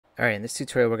All right, in this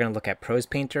tutorial, we're going to look at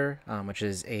ProsePainter, which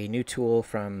is a new tool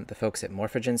from the folks at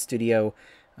Morphogen Studio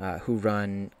who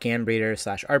run GANBreeder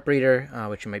slash ArtBreeder,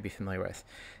 which you might be familiar with.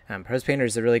 ProsePainter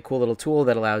is a really cool little tool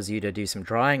that allows you to do some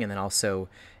drawing and then also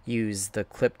use the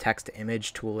clip text to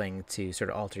image tooling to sort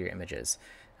of alter your images.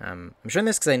 I'm showing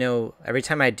this because I know every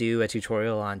time I do a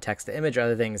tutorial on text to image or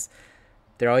other things,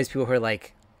 there are always people who are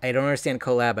like, I don't understand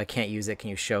Colab, I can't use it,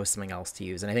 can you show something else to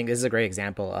use? And I think this is a great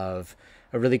example of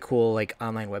a really cool like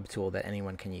online web tool that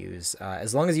anyone can use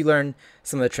as long as you learn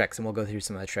some of the tricks, and we'll go through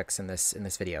some of the tricks in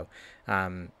this video.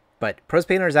 But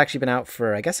ProsePainter has actually been out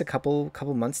for I guess a couple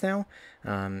months now,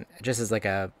 just as like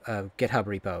a GitHub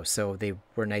repo. So they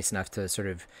were nice enough to sort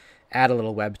of add a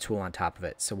little web tool on top of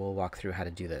it. So we'll walk through how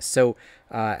to do this. So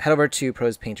head over to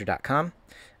prosepainter.com.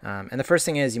 And the first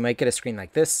thing is you might get a screen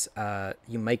like this.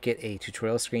 You might get a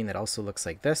tutorial screen that also looks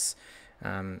like this.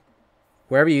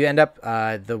 Wherever you end up,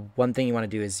 the one thing you want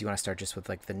to do is you want to start just with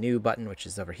like the new button, which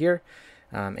is over here.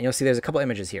 And you'll see there's a couple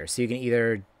images here. So you can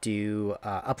either do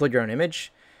upload your own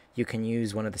image. You can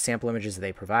use one of the sample images that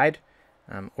they provide,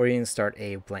 or you can start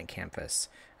a blank canvas.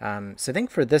 So I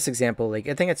think for this example, like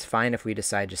I think it's fine if we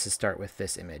decide just to start with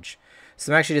this image.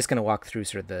 So I'm actually just going to walk through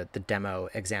sort of the demo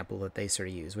example that they sort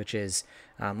of use, which is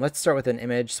let's start with an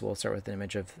image. So we'll start with an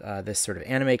image of this sort of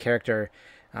anime character.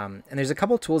 And there's a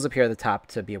couple tools up here at the top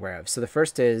to be aware of. So the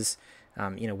first is,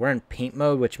 we're in paint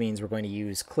mode, which means we're going to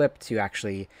use clip to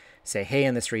actually say, hey,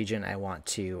 in this region, I want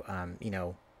to,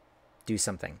 do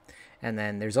something. And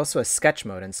then there's also a sketch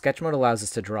mode, and sketch mode allows us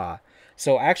to draw.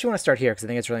 So I actually want to start here because I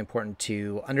think it's really important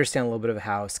to understand a little bit of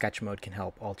how sketch mode can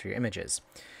help alter your images.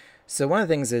 So one of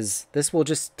the things is this will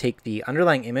just take the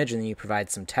underlying image and then you provide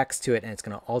some text to it and it's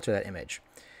going to alter that image.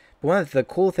 But one of the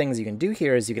cool things you can do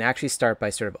here is you can actually start by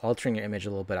sort of altering your image a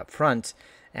little bit up front,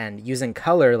 and using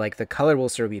color, like the color will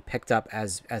sort of be picked up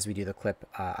as we do the clip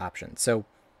option. So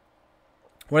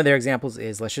one of their examples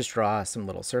is let's just draw some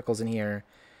little circles in here.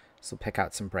 So pick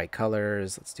out some bright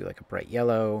colors. Let's do like a bright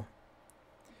yellow.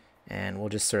 And we'll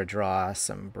just sort of draw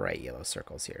some bright yellow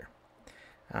circles here.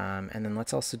 And then let's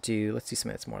do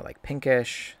something that's more like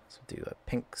pinkish. So we'll do a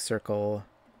pink circle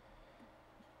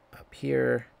up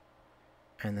here.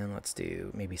 And then let's do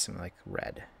maybe some like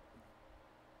red.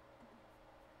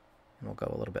 And we'll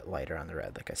go a little bit lighter on the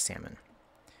red, like a salmon.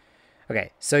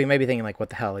 Okay, so you might be thinking like, what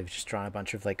the hell? We've just drawn a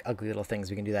bunch of like ugly little things.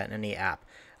 We can do that in any app.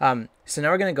 So now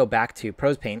we're going to go back to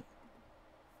ProsePaint.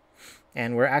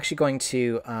 And we're actually going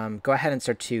to go ahead and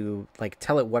start to like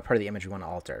tell it what part of the image we want to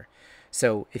alter.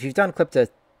 So if you've done clip to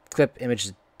clip image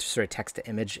to sort of text to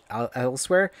image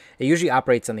elsewhere, it usually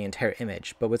operates on the entire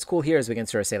image. But what's cool here is we can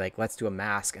sort of say like, let's do a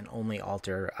mask and only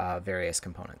alter various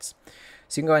components.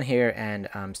 So you can go in here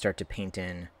and start to paint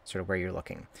in sort of where you're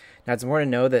looking. Now it's important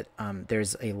to know that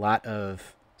there's a lot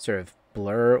of sort of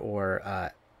blur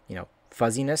or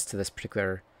fuzziness to this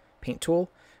particular paint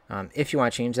tool. If you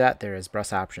want to change that, there is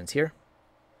brush options here.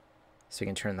 So you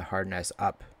can turn the hardness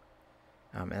up,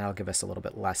 and that'll give us a little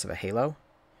bit less of a halo.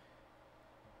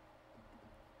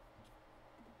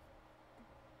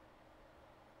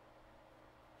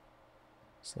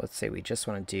 So let's say we just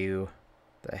want to do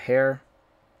the hair.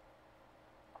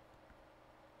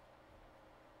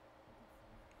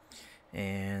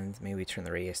 And maybe we turn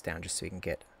the radius down just so we can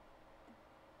get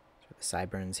sort of the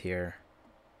sideburns here.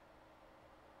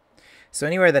 So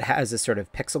anywhere that has this sort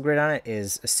of pixel grid on it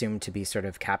is assumed to be sort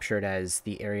of captured as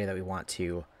the area that we want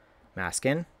to mask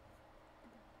in.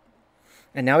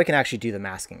 And now we can actually do the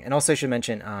masking. And also I should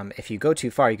mention, if you go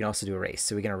too far, you can also do erase.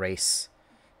 So we can erase,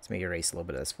 let's maybe erase a little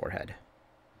bit of this forehead.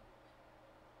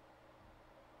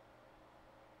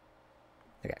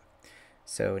 Okay,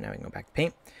 so now we can go back to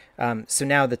paint. So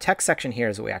now the text section here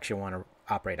is what we actually want to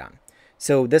operate on.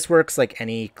 So this works like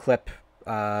any clip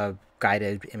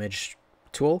guided image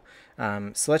tool.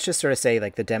 So let's just sort of say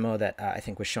like the demo that I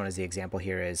think was shown as the example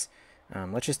here is,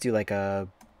 let's just do like a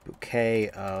bouquet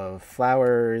of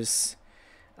flowers.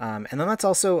 And then let's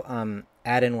also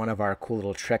add in one of our cool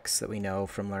little tricks that we know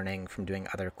from learning from doing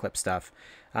other clip stuff.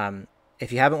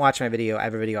 If you haven't watched my video, I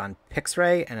have a video on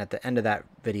Pixray, and at the end of that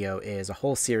video is a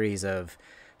whole series of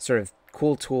sort of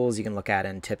cool tools you can look at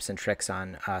and tips and tricks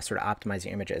on sort of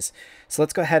optimizing images. So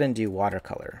let's go ahead and do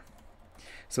watercolor.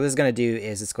 So what this is going to do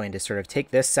is it's going to sort of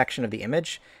take this section of the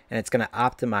image and it's going to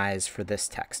optimize for this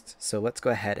text. So let's go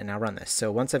ahead and now run this.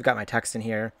 So once I've got my text in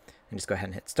here, and just go ahead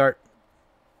and hit start.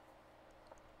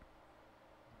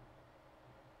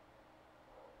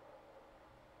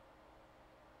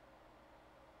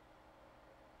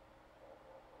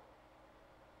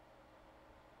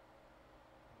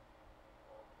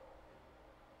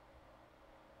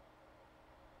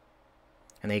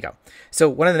 And there you go. So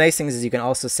one of the nice things is you can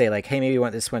also say like, hey, maybe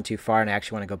this went too far and I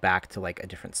actually want to go back to like a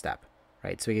different step,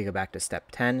 right? So we can go back to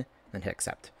step 10 and then hit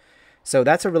accept. So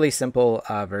that's a really simple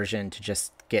version to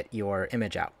just get your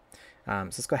image out. So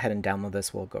let's go ahead and download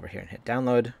this. We'll go over here and hit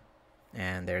download,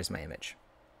 and there's my image.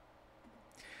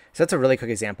 So that's a really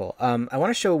quick example. I want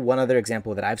to show one other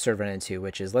example that I've sort of run into,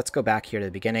 which is let's go back here to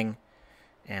the beginning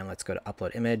and let's go to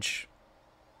upload image.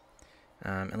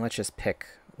 And let's pick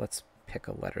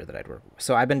a letter that I'd work with.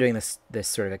 So I've been doing this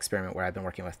sort of experiment where I've been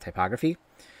working with typography.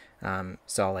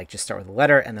 So I'll like just start with a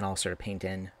letter and then I'll sort of paint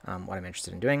in what I'm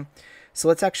interested in doing. So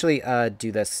let's actually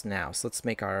do this now. So let's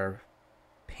make our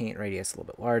paint radius a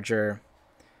little bit larger.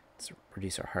 Let's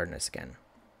reduce our hardness again.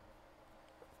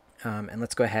 And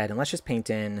let's go ahead and let's just paint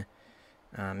in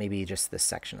maybe just this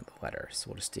section of the letter. So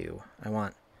we'll just do, I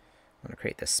want to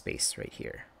create this space right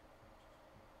here.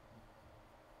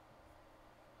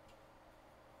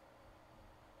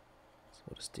 So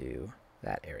we'll just do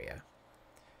that area.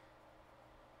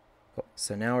 Cool.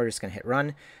 So now we're just going to hit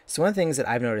run. So one of the things that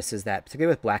I've noticed is that,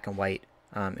 particularly with black and white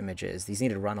images, these need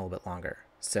to run a little bit longer.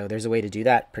 So there's a way to do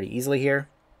that pretty easily here.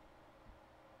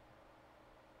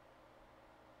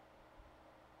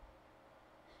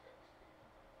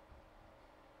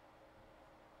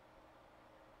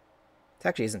 It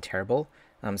actually isn't terrible.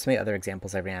 Some of the other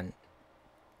examples I ran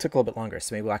took a little bit longer,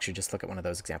 so maybe we'll actually just look at one of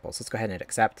those examples. Let's go ahead and hit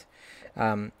accept.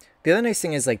 The other nice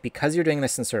thing is, like, because you're doing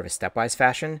this in sort of a stepwise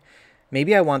fashion,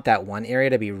 maybe I want that one area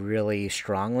to be really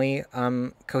strongly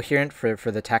coherent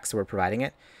for the text that we're providing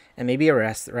it, and maybe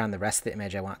around the rest of the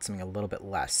image I want something a little bit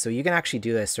less. So you can actually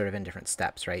do this sort of in different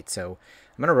steps, right? So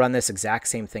I'm going to run this exact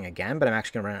same thing again, but I'm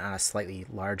actually going to run it on a slightly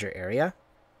larger area.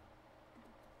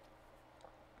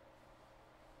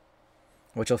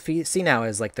 What you'll see now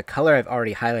is like the color I've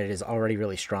already highlighted is already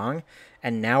really strong,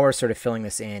 and now we're sort of filling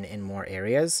this in more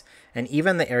areas, and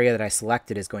even the area that I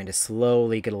selected is going to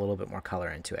slowly get a little bit more color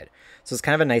into it. So it's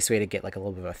kind of a nice way to get like a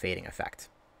little bit of a fading effect.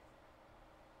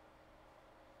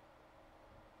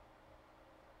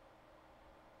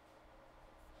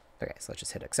 Okay, so let's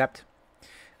just hit accept.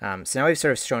 So now we've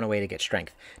sort of shown a way to get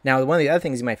strength. Now, one of the other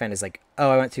things you might find is like, oh,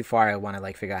 I went too far. I want to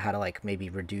like figure out how to like maybe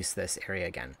reduce this area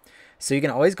again. So you can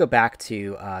always go back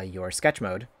to your sketch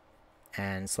mode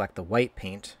and select the white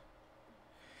paint.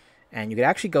 And you could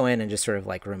actually go in and just sort of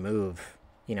like remove,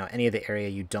 you know, any of the area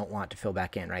you don't want to fill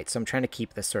back in, right? So I'm trying to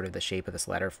keep this sort of the shape of this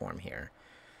letter form here.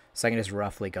 So I can just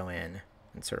roughly go in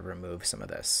and sort of remove some of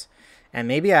this. And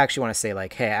maybe I actually want to say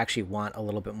like, hey, I actually want a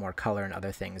little bit more color and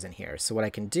other things in here. So what I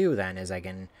can do then is I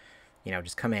can, you know,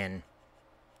 just come in.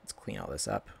 Let's clean all this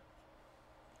up.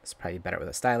 It's probably better with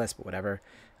a stylus, but whatever.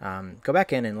 Go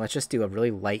back in and let's just do a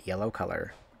really light yellow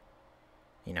color,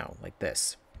 you know, like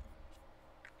this.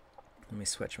 Let me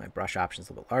switch my brush options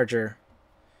a little bit larger.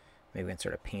 Maybe we can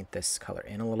sort of paint this color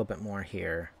in a little bit more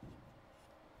here.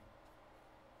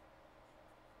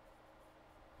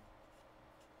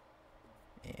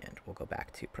 And we'll go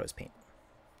back to ProsePaint.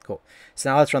 Cool.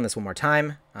 So now let's run this one more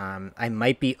time. I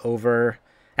might be over...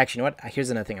 Actually, you know what? Here's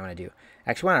another thing I want to do.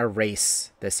 I actually want to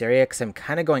erase this area because I'm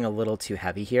kind of going a little too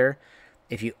heavy here.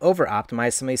 If you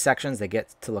over-optimize some of these sections, they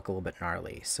get to look a little bit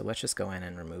gnarly. So let's just go in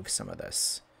and remove some of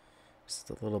this. Just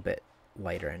a little bit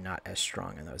lighter and not as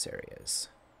strong in those areas.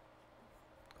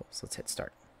 Cool. So let's hit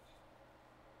start.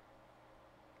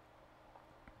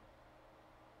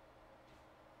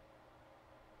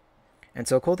 And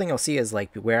so a cool thing you'll see is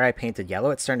like where I painted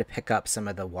yellow, it's starting to pick up some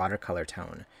of the watercolor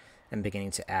tone and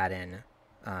beginning to add in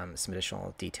some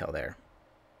additional detail there.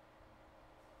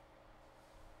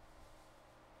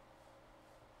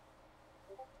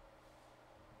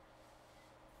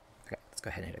 Okay, let's go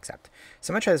ahead and hit accept.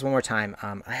 So I'm going to try this one more time.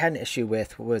 I had an issue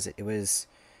with, what was it? It was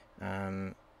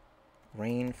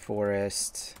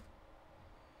rainforest,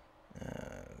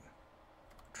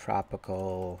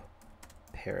 tropical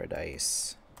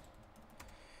paradise.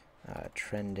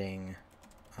 Trending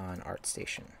on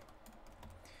ArtStation.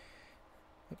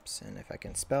 Oops, and if I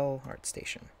can spell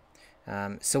ArtStation.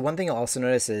 So one thing you'll also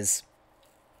notice is,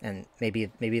 and maybe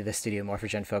the Studio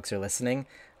Morphogen folks are listening,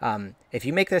 if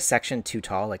you make this section too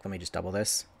tall, like let me just double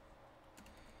this,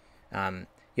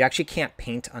 you actually can't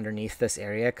paint underneath this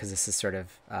area because this is sort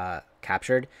of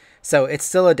captured. So it's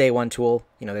still a day one tool.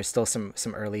 You know, there's still some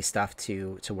early stuff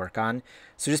to work on.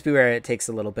 So just beware, it takes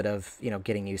a little bit of, you know,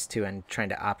 getting used to and trying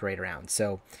to operate around.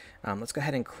 So let's go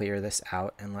ahead and clear this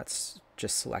out and let's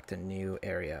just select a new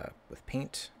area with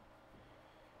paint.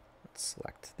 Let's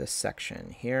select this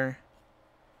section here.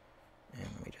 And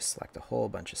let me just select a whole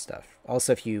bunch of stuff.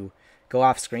 Also, if you go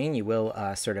off screen, you will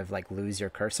sort of like lose your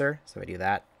cursor. So if I do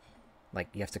that, like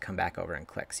you have to come back over and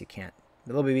click. So you can't,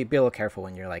 be a little careful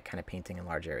when you're like kind of painting in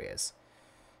large areas.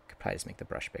 Probably just make the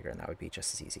brush bigger, and that would be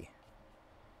just as easy.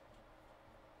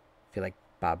 I feel like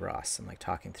Bob Ross. I'm like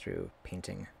talking through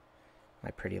painting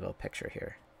my pretty little picture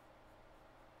here.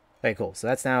 Okay, cool. So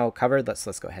that's now covered. Let's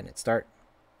go ahead and hit start.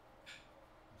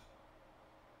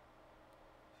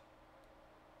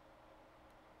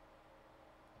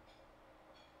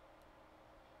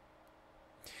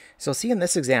 So see in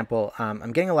this example,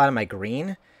 I'm getting a lot of my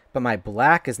green, but my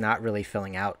black is not really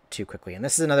filling out too quickly. And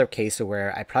this is another case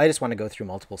where I probably just want to go through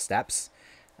multiple steps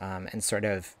and sort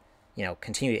of,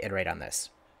 continue to iterate on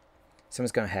this. So I'm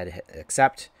just going to hit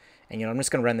accept, and I'm just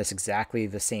going to run this exactly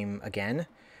the same again.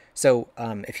 So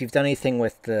if you've done anything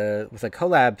with the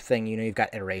collab thing, you've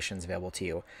got iterations available to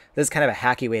you. This is kind of a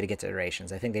hacky way to get to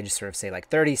iterations. I think they just sort of say like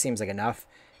 30 seems like enough,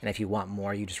 and if you want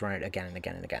more, you just run it again and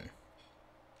again and again.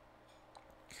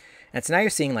 And so now you're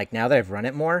seeing, like, now that I've run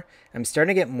it more, I'm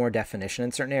starting to get more definition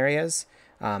in certain areas,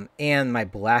 and my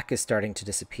black is starting to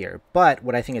disappear. But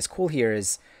what I think is cool here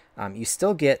is you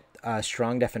still get a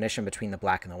strong definition between the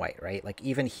black and the white, right? Like,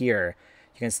 even here,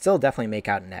 you can still definitely make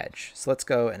out an edge. So let's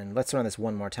go and let's run this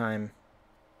one more time.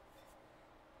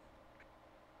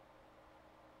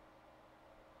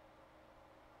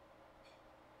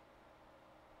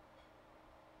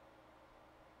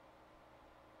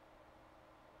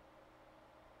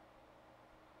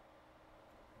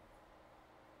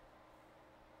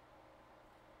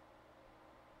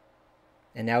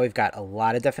 And now we've got a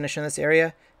lot of definition in this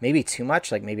area, maybe too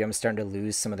much, like maybe I'm starting to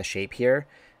lose some of the shape here.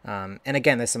 And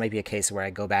again, this might be a case where I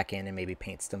go back in and maybe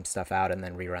paint some stuff out and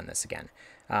then rerun this again.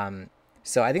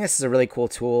 So I think this is a really cool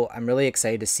tool. I'm really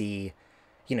excited to see,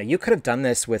 you could have done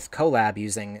this with Colab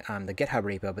using the GitHub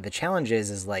repo, but the challenge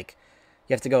is like,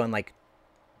 you have to go and like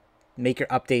make your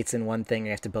updates in one thing.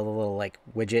 You have to build a little like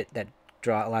widget that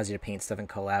allows you to paint stuff in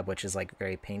Colab, which is like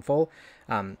very painful.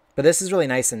 But this is really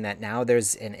nice in that now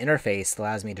there's an interface that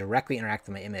allows me to directly interact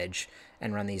with my image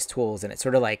and run these tools. And it's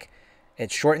sort of like,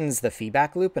 it shortens the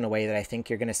feedback loop in a way that I think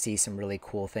you're going to see some really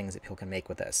cool things that people can make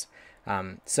with this.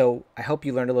 So I hope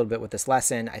you learned a little bit with this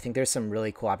lesson. I think there's some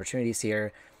really cool opportunities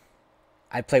here.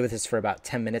 I played with this for about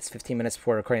 10 minutes, 15 minutes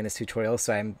before recording this tutorial.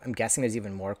 So I'm guessing there's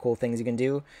even more cool things you can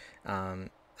do,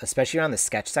 especially around the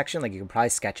sketch section. Like you can probably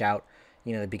sketch out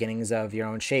the beginnings of your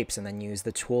own shapes and then use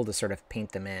the tool to sort of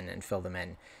paint them in and fill them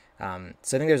in.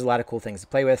 So I think there's a lot of cool things to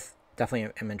play with.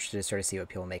 Definitely am interested to sort of see what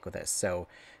people make with this. So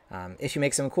if you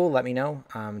make something cool, let me know.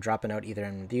 Drop a note either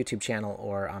in the YouTube channel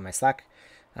or on my Slack.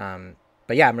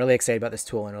 But yeah, I'm really excited about this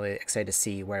tool and really excited to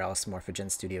see where else Morphogen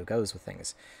Studio goes with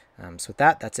things. So with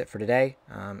that, that's it for today,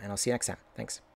 and I'll see you next time. Thanks.